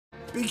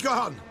Be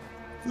gone!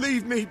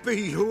 Leave me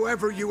be,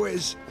 whoever you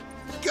is!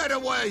 Get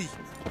away!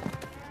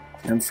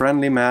 I'm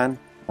friendly, man.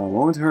 I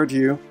won't hurt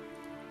you.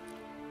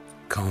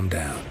 Calm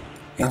down.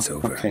 It's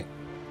over. Okay.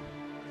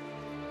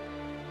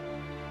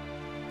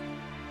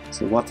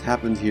 So what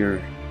happened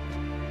here?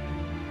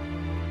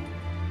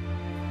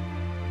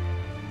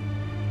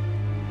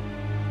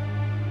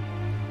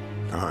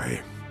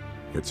 Aye,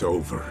 it's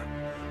over.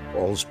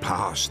 All's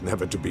past,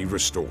 never to be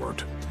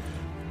restored.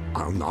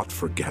 I'll not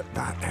forget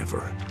that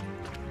ever.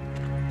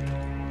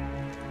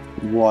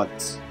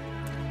 What?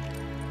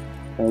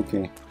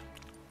 Okay.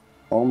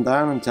 Calm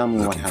down and tell me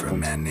what Looking for a happened.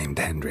 man named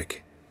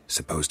Hendrik,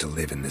 supposed to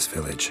live in this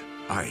village.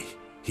 Aye,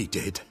 he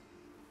did.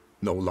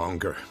 No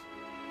longer.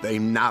 They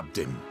nabbed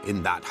him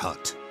in that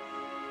hut.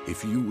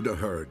 If you'd have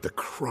heard the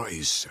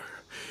cries, sir.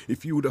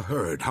 If you'd have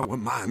heard how a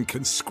man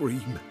can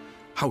scream.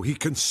 How he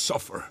can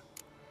suffer.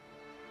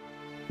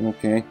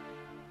 Okay.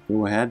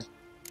 Go ahead.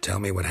 Tell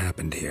me what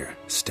happened here,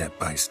 step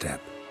by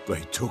step.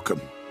 They took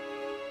him.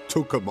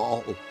 Took him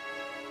all.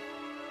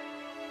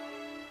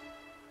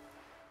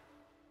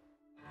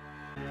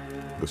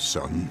 The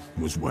sun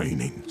was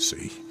waning,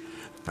 see,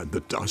 and the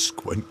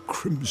dusk went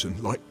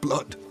crimson like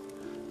blood.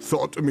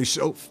 Thought to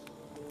myself,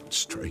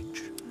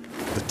 strange,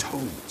 the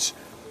toads,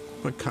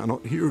 I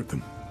cannot hear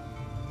them.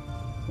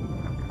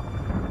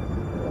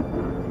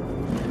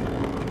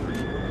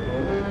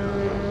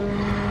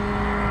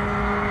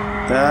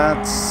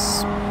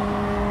 That's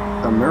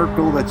a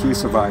miracle that you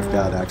survived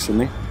that,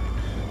 actually.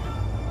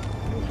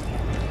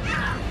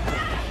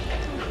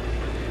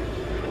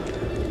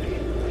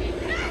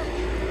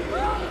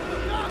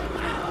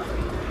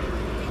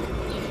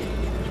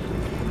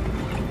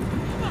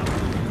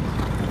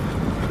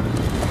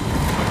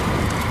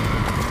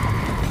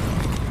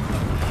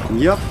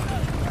 Yep,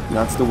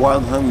 that's the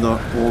wild hunt though,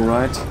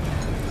 alright.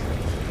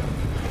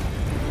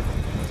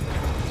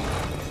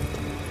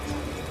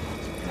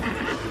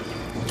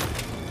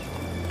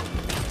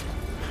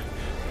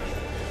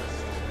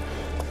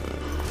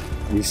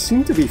 They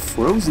seem to be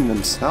frozen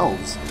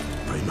themselves.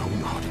 I know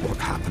not what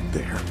happened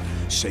there,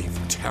 save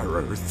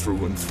terror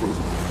through and through.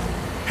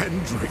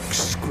 Hendrik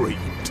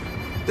screamed.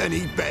 Then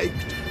he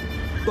begged.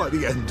 By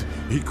the end,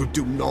 he could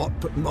do naught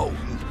but moan.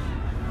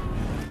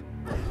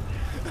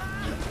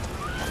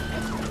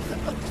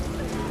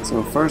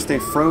 So first they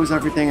froze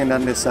everything and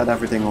then they set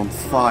everything on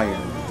fire.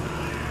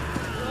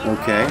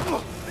 Okay.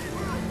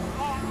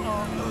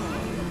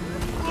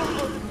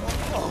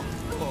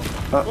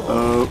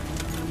 Uh-oh.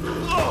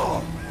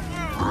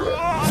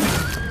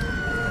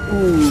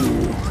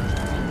 Ooh.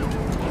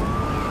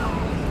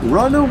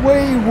 Run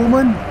away,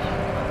 woman!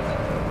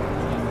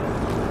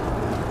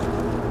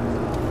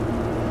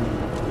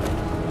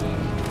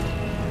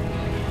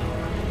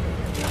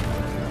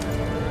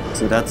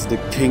 So that's the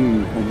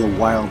king of the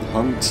wild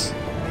hunt.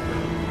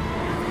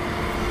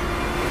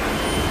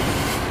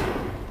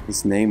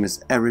 His name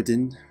is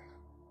Eridin.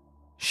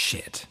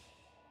 Shit.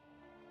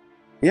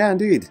 Yeah,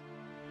 indeed.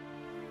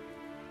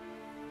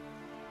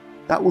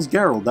 That was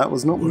Geralt, that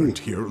was not me. Weren't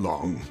here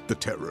long, the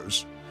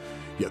terrors.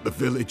 Yet the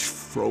village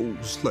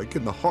froze like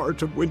in the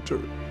heart of winter.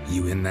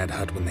 You in that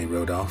hut when they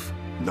rode off?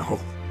 No,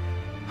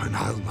 and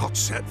I'll not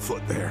set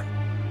foot there.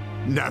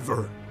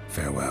 Never.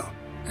 Farewell,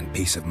 and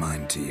peace of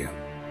mind to you.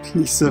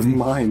 Peace of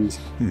mind.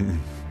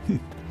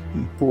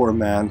 Poor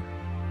man.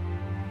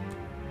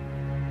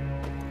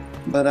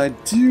 But I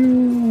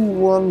do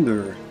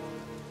wonder.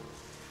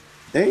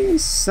 They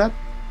set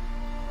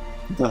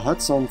the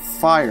huts on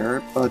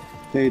fire, but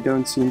they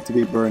don't seem to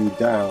be burned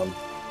down.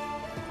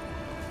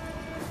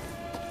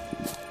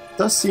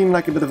 Does seem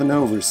like a bit of an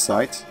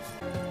oversight.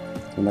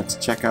 So let's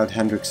check out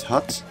Hendrik's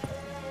hut.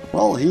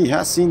 Well, he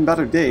has seen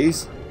better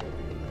days.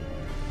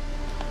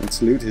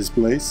 Let's loot his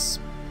place.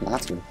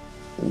 Platter.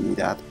 Don't need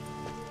that.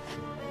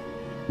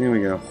 Here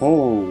we go.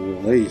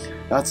 Holy,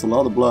 that's a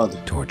lot of blood.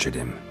 Tortured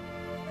him.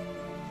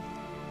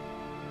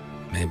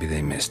 Maybe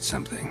they missed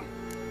something.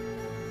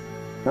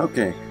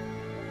 Okay.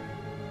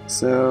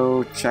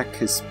 So, check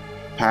his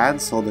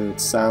pads, although it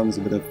sounds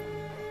a bit of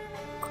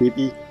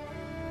creepy.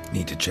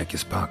 Need to check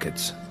his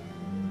pockets.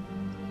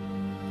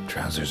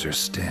 Trousers are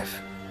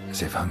stiff,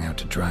 as if hung out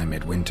to dry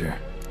midwinter.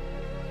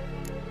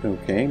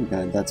 Okay,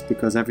 that's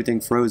because everything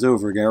froze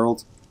over,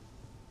 Geralt.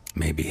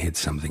 Maybe hid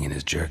something in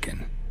his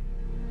jerkin.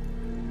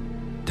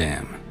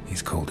 Damn,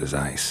 he's cold as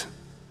ice.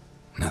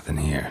 Nothing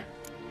here.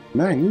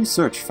 Man, you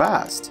search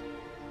fast.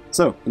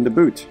 So, in the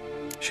boot.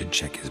 Should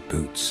check his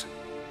boots.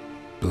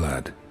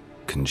 Blood.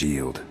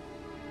 Congealed.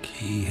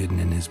 Key hidden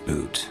in his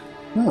boot.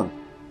 Oh.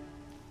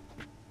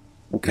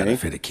 Okay. Gotta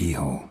fit a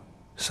keyhole.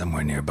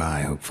 Somewhere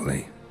nearby,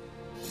 hopefully.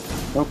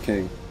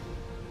 Okay.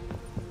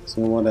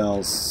 So what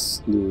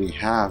else do we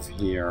have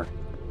here?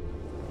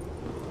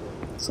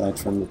 Aside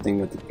from the thing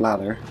with the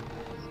platter.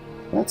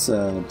 That's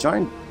a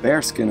giant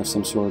bear skin of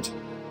some sort.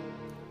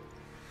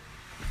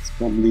 It's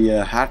probably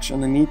a hatch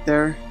underneath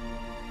there.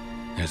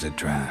 There's a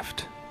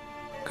draft.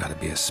 Gotta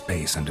be a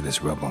space under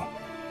this rubble.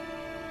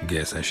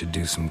 Guess I should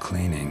do some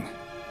cleaning.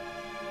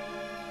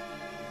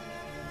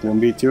 Don't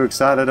be too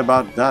excited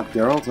about that,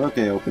 Geralt.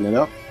 Okay, open it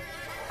up.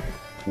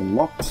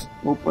 Unlocked.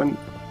 Open.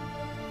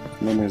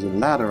 And then there's a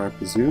ladder, I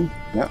presume.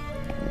 Yeah.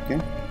 Okay.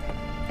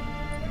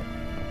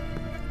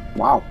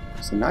 Wow.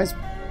 It's a nice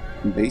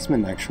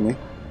basement, actually.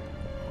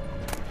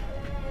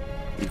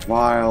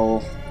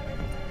 Vial.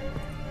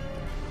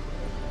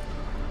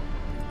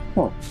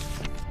 Oh.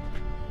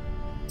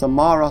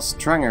 Tamara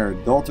Stranger,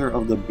 daughter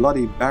of the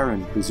Bloody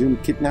Baron,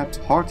 presumed kidnapped.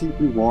 Hearty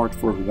reward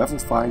for whoever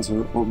finds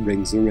her or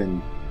brings her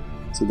in.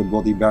 So the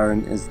Bloody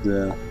Baron is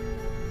the,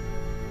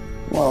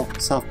 well,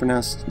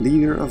 self-pronounced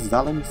leader of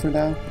Valen for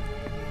now,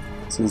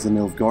 since the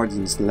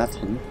Nilfgaardians left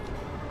him.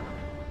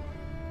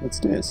 What's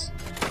this?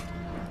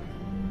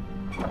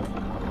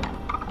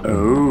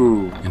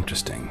 Oh,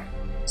 Interesting.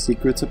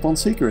 secrets upon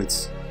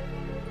secrets.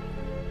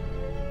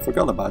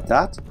 Forgot about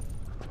that.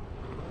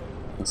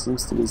 There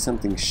seems to be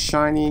something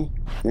shiny.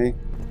 Okay.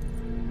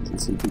 Doesn't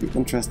seem to be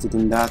interested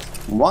in that.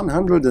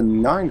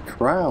 109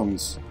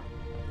 crowns.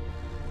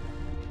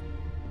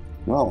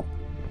 Well,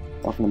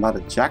 talking about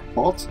a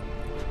jackpot.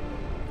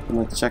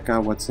 Let's check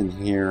out what's in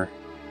here.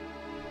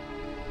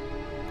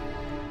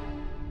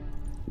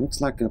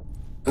 Looks like a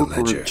book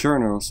or a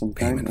journal or some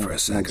kind. Payment for a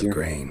sack of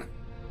grain.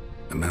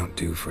 Amount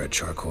due for a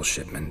charcoal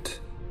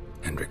shipment.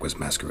 Hendrik was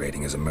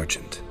masquerading as a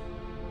merchant.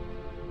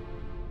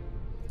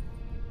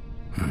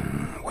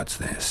 What's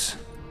this?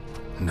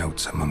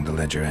 Notes among the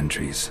ledger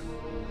entries.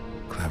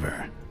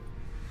 Clever.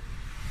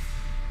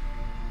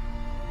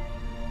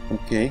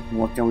 Okay,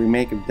 what can we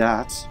make of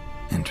that?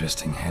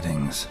 Interesting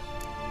headings.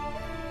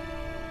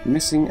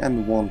 Missing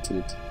and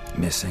wanted.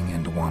 Missing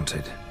and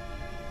wanted.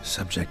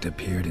 Subject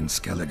appeared in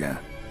Skellige.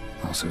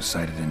 Also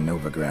sighted in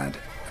Novigrad.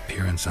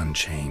 Appearance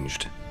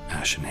unchanged.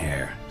 Ashen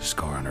hair.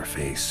 Scar on her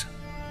face.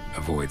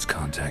 Avoids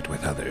contact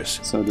with others.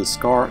 So the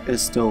scar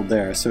is still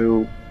there.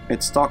 So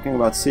it's talking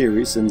about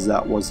Ciri, since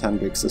that was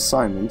Hendrik's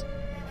assignment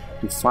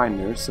to find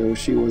her. So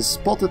she was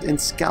spotted in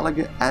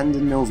Skellige and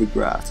in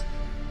Novigrad.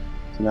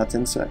 So that's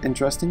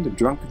interesting. The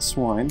drunken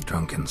swine.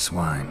 Drunken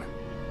swine.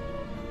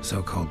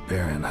 So-called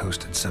Baron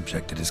hosted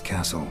subject at his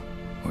castle.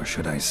 Or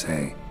should I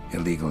say,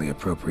 illegally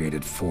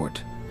appropriated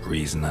fort.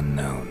 Reason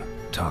unknown.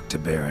 Talked to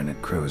Baron at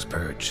Crow's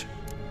Perch.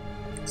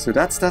 So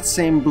that's that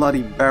same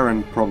Bloody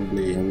Baron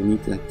probably, and we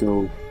need to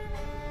go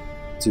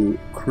to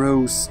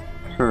Crow's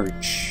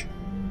Perch.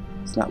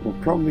 So that will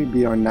probably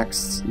be our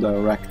next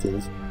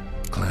directive.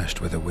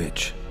 Clashed with a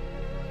witch.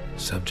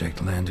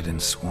 Subject landed in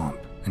swamp,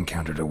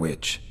 encountered a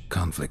witch.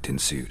 Conflict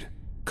ensued.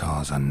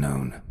 Cause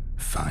unknown.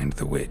 Find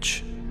the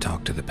witch.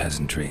 Talk to the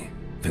peasantry.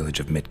 Village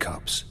of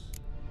Midcopse.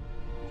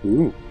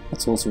 Ooh,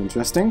 that's also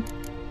interesting.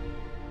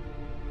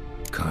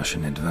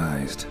 Caution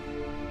advised.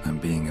 I'm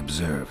being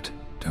observed.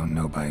 Don't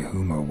know by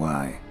whom or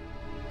why.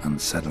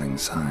 Unsettling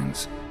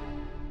signs.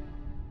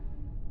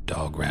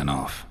 Dog ran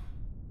off.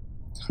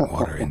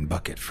 Water in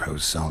bucket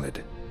froze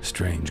solid.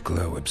 Strange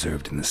glow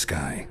observed in the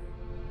sky.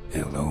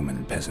 Ill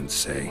omen, peasants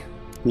say.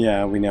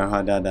 Yeah, we know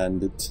how that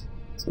ended.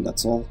 So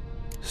that's all.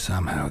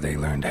 Somehow they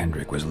learned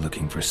Hendrik was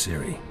looking for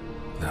Ciri.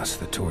 Thus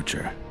the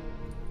torture.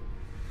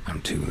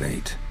 I'm too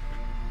late.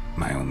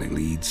 My only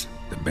leads,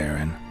 the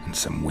Baron and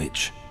some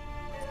witch.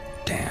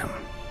 Damn.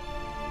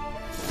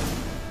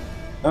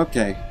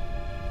 Okay.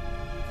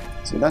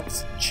 So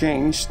that's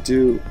changed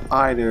to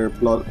either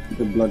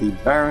the Bloody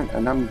Baron,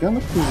 and I'm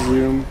gonna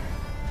presume...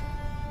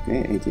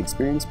 Okay, 80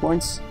 experience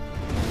points.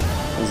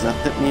 Does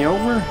that tip me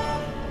over?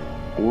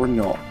 Or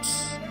not?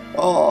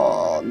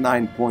 Oh,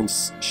 9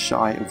 points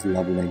shy of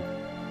leveling.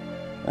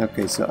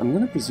 Okay, so I'm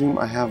gonna presume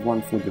I have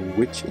one for the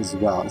witch as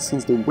well. And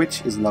since the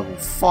witch is level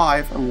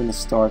 5, I'm gonna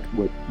start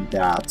with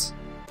that.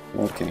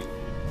 Okay.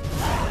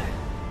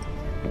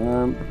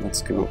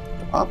 Let's go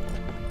up.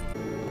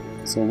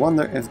 So I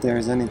wonder if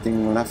there's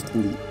anything left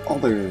in the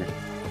other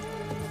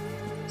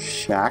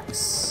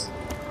shacks.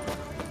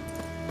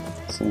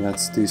 So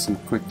let's do some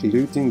quick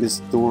looting. This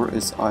door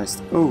is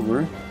iced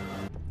over.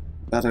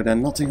 Better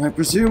than nothing, I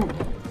presume.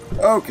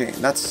 Okay,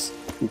 let's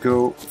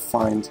go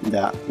find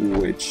that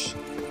witch.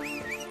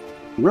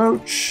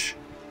 Roach!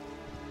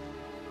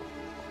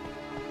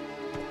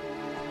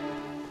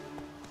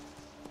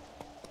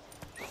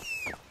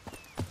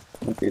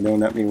 Okay, don't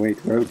let me wait,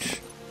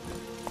 Roach.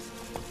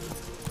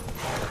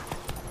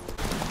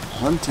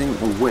 Hunting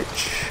a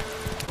witch.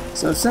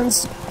 So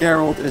since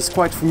Geralt is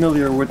quite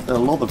familiar with a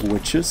lot of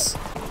witches,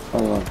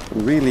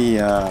 really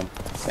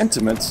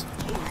intimate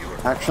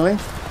actually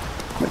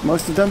with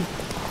most of them,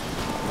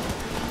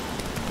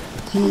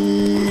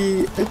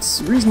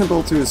 it's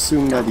reasonable to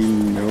assume that he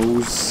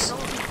knows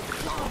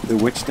the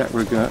witch that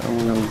we're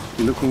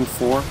looking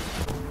for.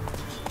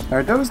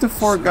 Are those the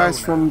 4 guys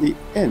from the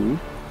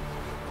inn?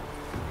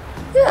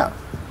 Yeah,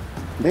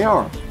 they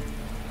are.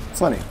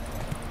 Funny.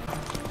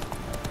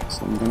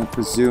 So I'm gonna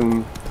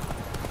presume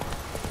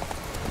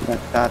that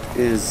that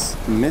is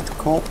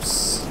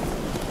Midcopse.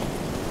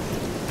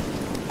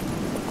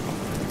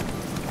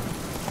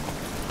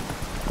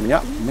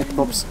 Yeah,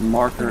 Midcopse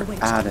marker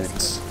added.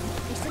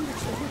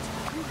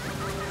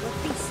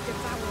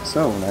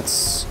 So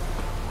let's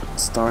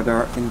start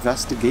our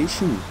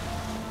investigation.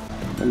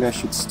 Maybe I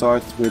should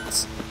start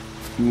with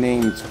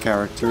named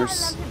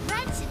characters.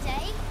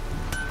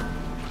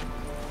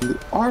 The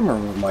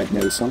armorer might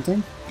know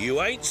something.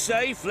 You ain't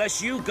safe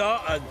less you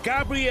got a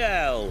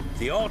Gabrielle.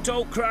 The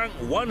auto-crank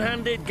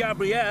one-handed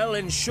Gabrielle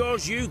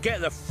ensures you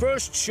get the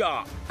first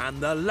shot and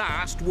the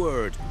last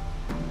word.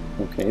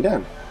 Okay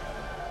then.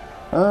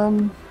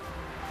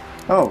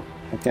 Oh,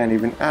 I can't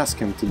even ask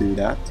him to do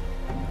that.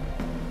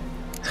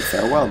 So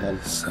farewell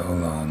then. So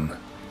long.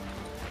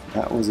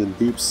 That was a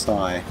deep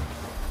sigh.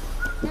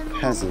 The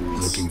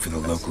peasants. Looking for the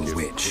local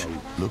witch.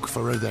 Look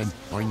for her then.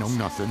 I know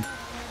nothing.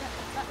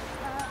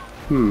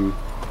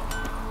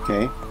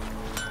 Okay.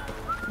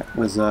 That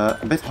was a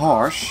bit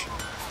harsh.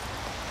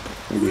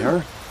 Maybe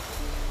her.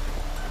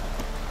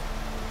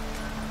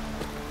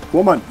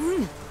 Woman!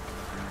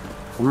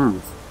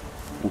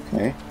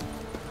 Okay.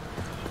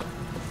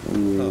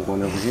 Maybe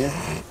one over here.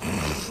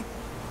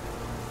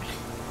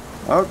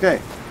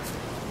 Okay.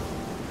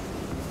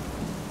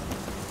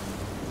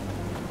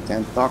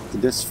 Can't talk to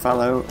this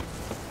fellow.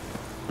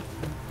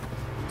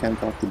 Can't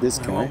talk to this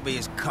It guy. won't be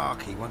as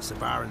cocky once the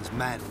Baron's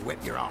men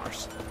whip your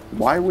arse.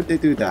 Why would they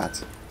do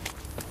that?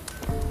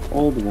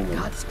 Old woman.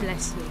 God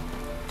bless you.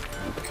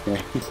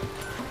 Okay.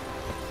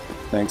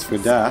 Thanks for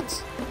that.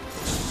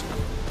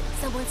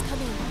 Someone's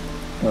coming.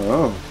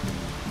 Oh.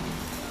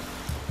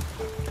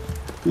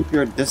 Keep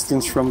your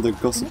distance from the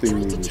gossiping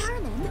Trying to ladies.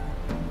 charm him?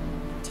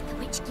 Did the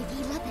witch give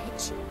you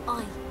luggage?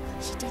 Aye,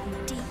 she did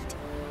indeed.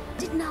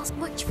 Didn't ask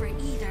much for it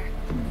either.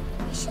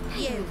 You should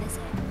pay her a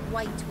visit.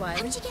 White one.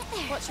 How did you get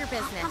there? What's your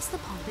business? Past the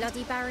pond.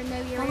 Bloody Baron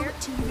know you're Follow here?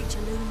 it till you reach a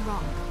lone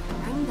rock.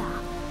 Round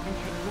that, and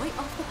head right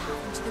off the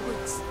path into the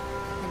woods.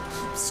 Then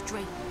keep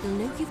straight. You'll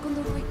know you've gone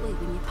the right way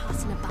when you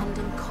pass an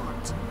abandoned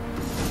cart.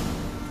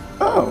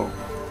 Oh.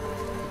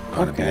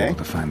 Ought to be Okay. able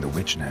to find the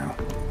witch now.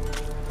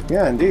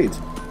 Yeah, indeed.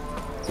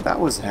 So that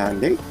was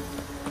handy.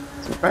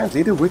 So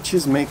apparently the witch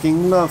is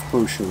making love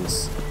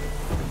potions.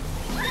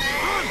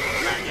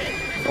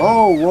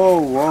 Oh, whoa,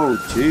 whoa,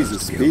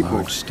 Jesus, Be a people.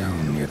 large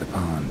stone near the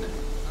pond.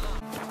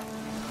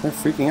 They're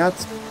freaking out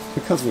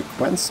because of a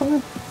Quen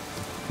sign?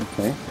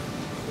 Okay.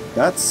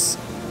 That's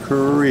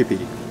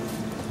creepy.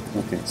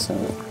 Okay, so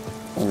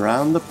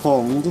around the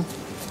pond.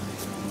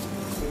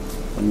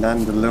 And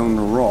then the lone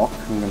rock.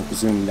 I'm gonna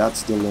presume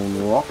that's the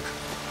lone rock.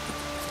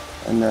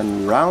 And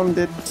then round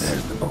it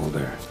There's the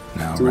boulder.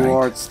 Now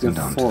towards right the and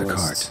onto the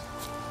forest. cart.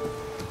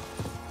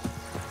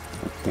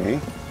 Okay.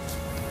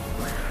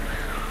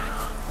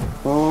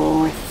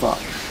 Oh, fuck.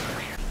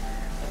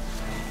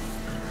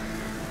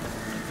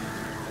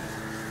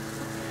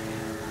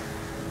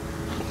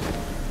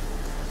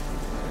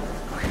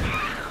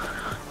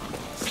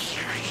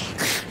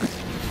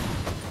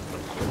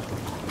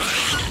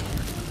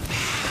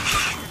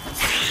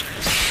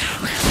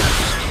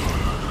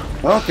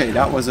 Okay,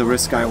 that was a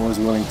risk I was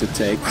willing to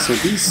take. So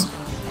these...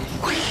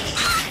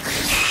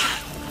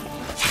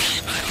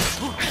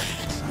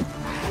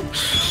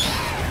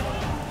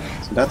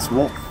 So that's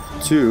Wolf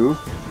 2.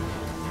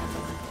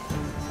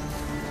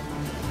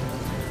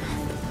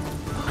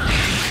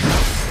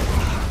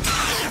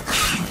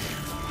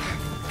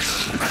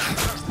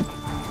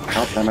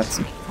 God damn it.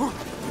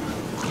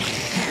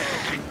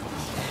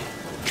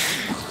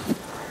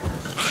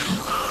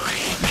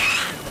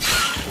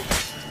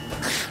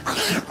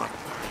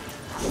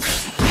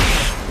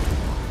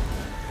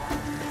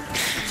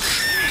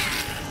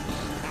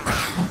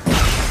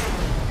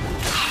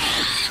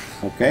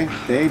 Okay,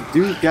 they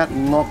do get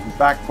knocked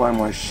back by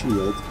my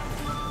shield.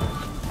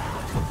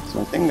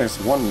 So I think there's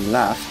one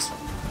left.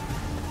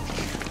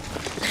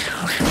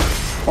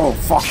 Oh,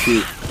 fuck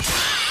you.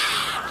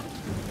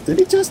 Did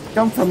he just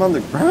come from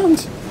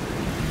underground?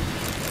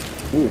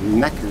 Ooh,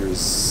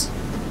 knackers.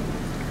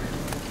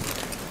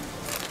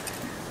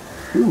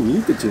 Ooh,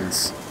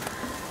 mutagens.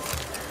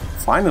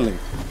 Finally.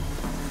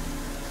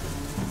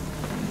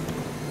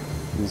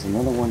 There's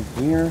another one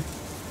here.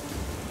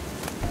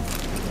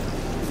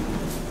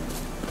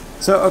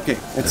 So, okay,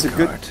 it's a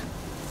good...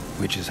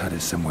 Witch's hut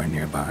is somewhere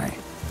nearby.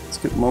 It's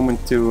a good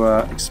moment to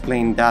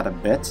explain that a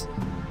bit.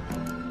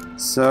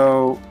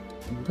 So,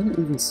 I don't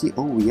even see...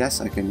 Oh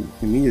yes, I can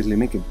immediately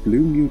make a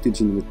blue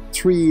mutagen with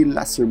 3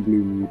 lesser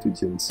blue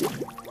mutagens.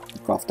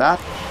 Craft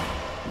that.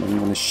 And I'm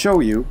going to show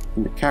you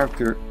in the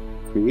character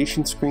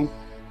creation screen.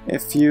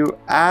 If you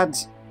add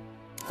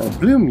a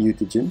blue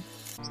mutagen,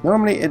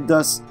 normally it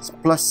does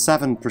plus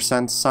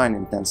 7% sign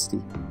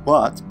intensity.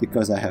 But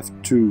because I have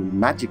 2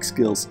 magic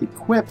skills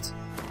equipped,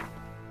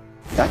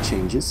 that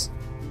changes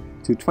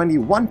to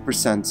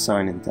 21%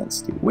 sign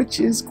intensity, which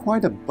is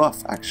quite a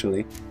buff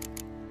actually.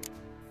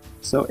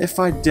 So if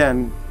I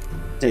then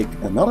take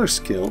another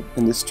skill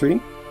in this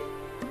tree,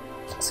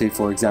 say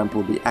for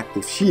example the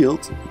active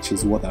shield, which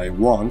is what I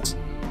want,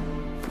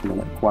 I'm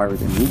gonna acquire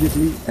it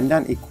immediately and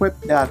then equip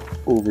that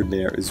over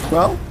there as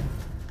well,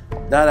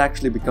 that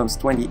actually becomes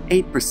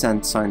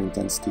 28% sign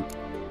intensity.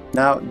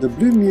 Now the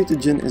blue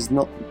mutagen is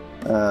not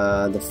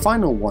the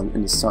final one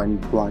in the sign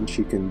branch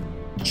you can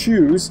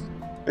choose,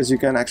 as you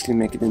can actually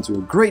make it into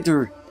a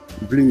greater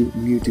blue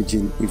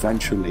mutagen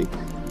eventually.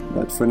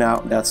 But for now,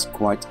 that's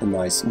quite a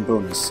nice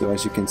bonus. So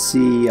as you can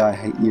see, I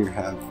here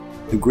have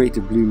the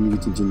greater blue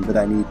mutagen, but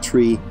I need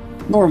 3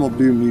 normal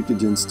blue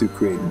mutagens to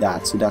create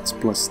that. So that's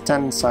plus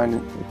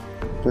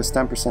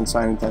 10%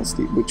 sign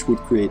intensity, which would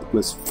create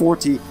plus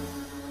 40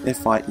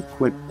 if I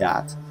equip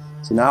that.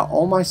 So now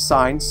all my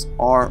signs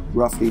are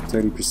roughly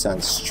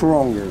 30%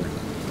 stronger.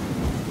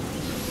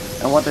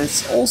 And what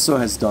this also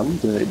has done,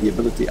 the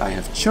ability I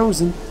have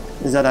chosen,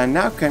 is that I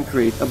now can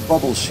create a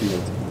bubble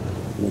shield,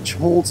 which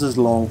holds as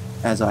long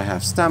as I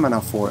have stamina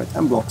for it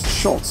and blocks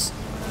shots.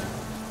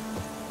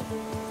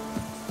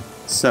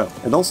 So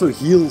it also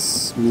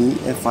heals me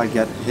if I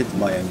get hit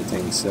by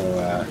anything. So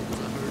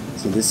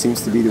this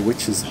seems to be the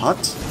witch's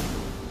hut.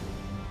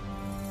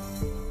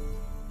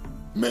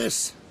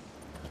 Miss,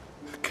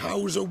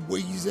 cows are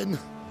wheezing,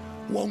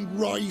 won't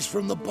rise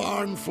from the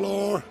barn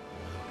floor.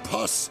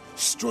 Pus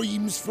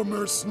streams from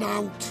her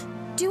snout.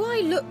 Do I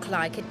look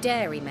like a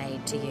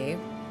dairymaid to you?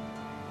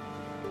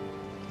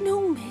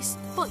 No, miss,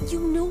 but you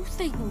know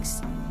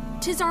things.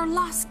 'Tis our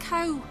last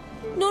cow.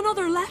 None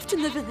other left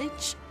in the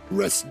village.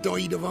 Rest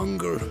died of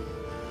hunger,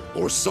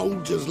 or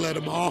soldiers let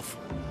him off.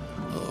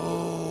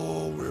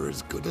 Oh, we're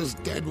as good as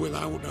dead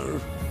without her.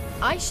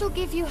 I shall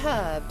give you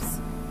herbs.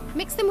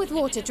 Mix them with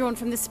water drawn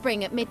from the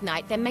spring at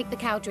midnight, then make the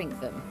cow drink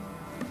them.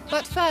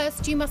 But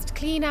first, you must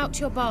clean out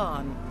your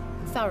barn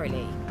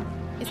thoroughly.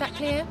 Is that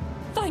clear?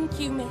 Thank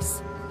you,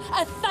 miss.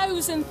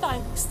 1,000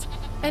 thanks.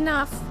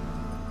 Enough.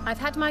 I've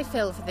had my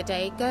fill for the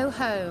day. Go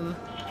home.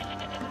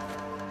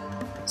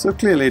 So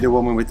clearly the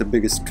woman with the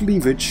biggest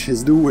cleavage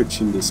is the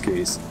witch in this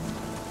case.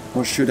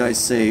 Or should I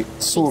say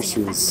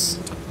sorceress?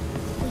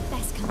 We'd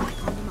best come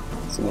back on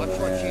the map.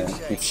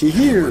 So if she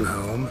here...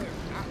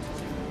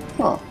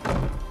 Huh.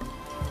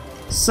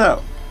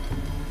 So,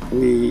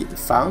 we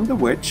found the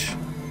witch,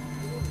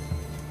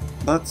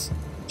 but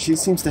she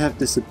seems to have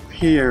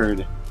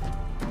disappeared.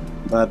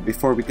 But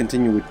before we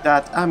continue with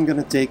that, I'm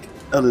gonna take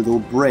a little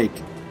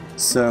break.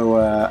 So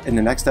in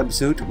the next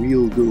episode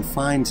we'll go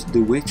find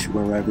the witch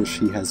wherever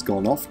she has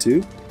gone off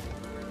to.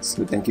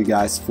 So thank you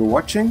guys for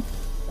watching,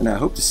 and I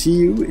hope to see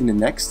you in the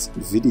next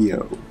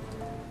video.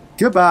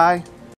 Goodbye!